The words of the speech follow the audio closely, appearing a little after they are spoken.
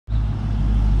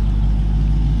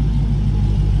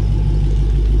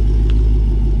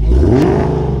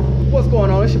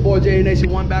JD Nation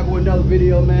 1 back with another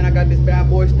video, man. I got this bad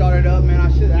boy started up, man.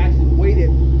 I should have actually waited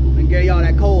and gave y'all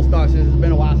that cold start since it's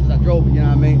been a while since I drove it, you know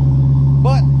what I mean?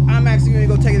 But I'm actually gonna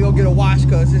go take it to go get a wash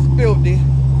because it's filthy.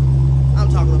 I'm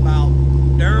talking about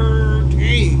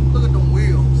dirty. Look at them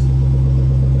wheels.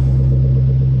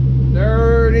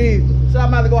 Dirty. So I'm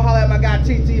about to go holler at my guy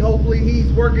TT. Hopefully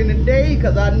he's working today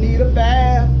because I need a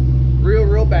bath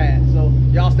real bad. So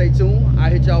y'all stay tuned. I'll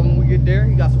hit y'all when we get there.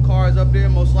 He got some cars up there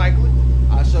most likely.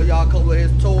 I'll show y'all a couple of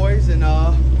his toys and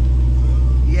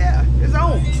yeah, it's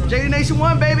on. JD Nation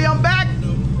 1, baby, I'm back.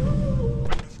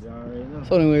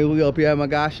 So anyway, we up here at my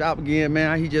guy's shop again,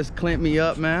 man. He just clamped me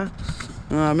up, man.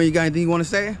 I mean, you got anything you want to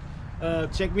say?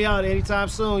 Check me out anytime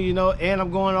soon, you know, and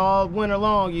I'm going all winter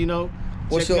long, you know.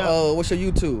 What's your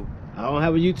YouTube? I don't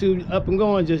have a YouTube up and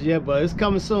going just yet, but it's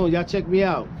coming soon. Y'all check me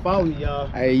out. Follow me, y'all.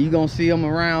 Hey, you gonna see him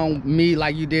around me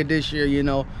like you did this year, you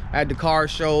know, at the car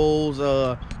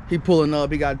shows. He pulling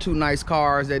up. He got 2 nice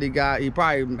cars that he got. He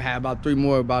probably have about 3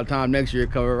 more by the time next year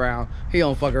come around. He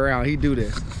don't fuck around. He do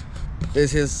this.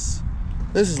 This is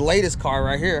his latest car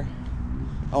right here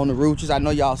on the Ruccis. I know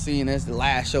y'all seen this. The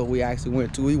last show we actually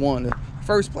went to. He won the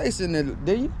first place in it,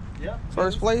 did you? Yeah.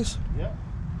 First place? Yeah.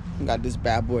 Got this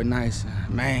bad boy nice.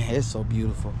 Man, it's so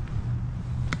beautiful.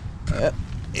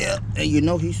 Yep. And you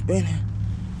know he's spinning.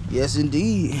 Yes,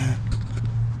 indeed.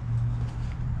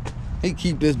 He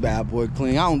keep this bad boy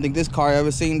clean. I don't think this car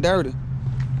ever seen dirty.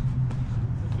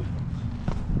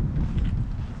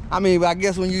 I mean, but I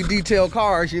guess when you detail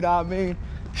cars, you know what I mean?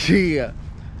 Yeah.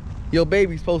 Your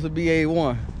baby's supposed to be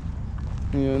A1.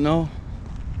 You know?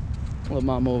 Little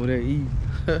mama over there eating.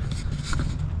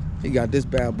 He got this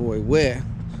bad boy wet.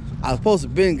 I was supposed to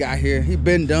been got here. He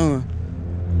been done.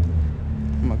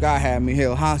 My guy had me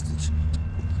held hostage.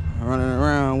 Running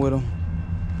around with him.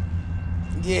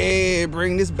 Yeah,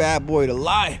 bring this bad boy to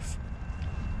life.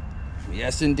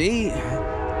 Yes, indeed.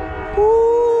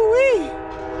 Woo-wee.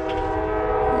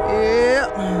 Yeah.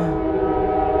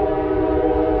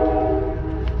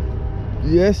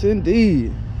 Yes,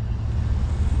 indeed.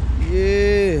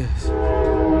 Yes.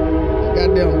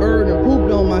 Goddamn bird and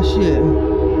pooped on my shit.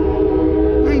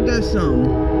 Ain't that something?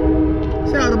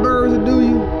 See how the birds will do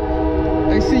you?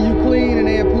 They see you clean and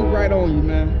they'll poop right on you,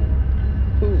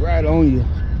 man. Poop right on you.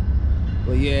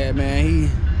 But yeah, man,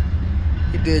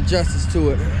 he did justice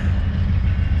to it.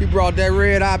 He brought that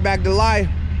red eye back to life.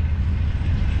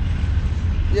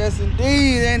 Yes,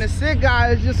 indeed. Ain't a sick guy,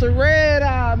 it's just a red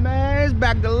eye, man. It's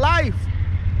back to life.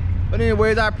 But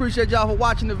anyways, I appreciate y'all for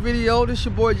watching the video. This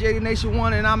your boy JD Nation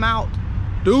 1 and I'm out.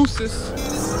 Deuces.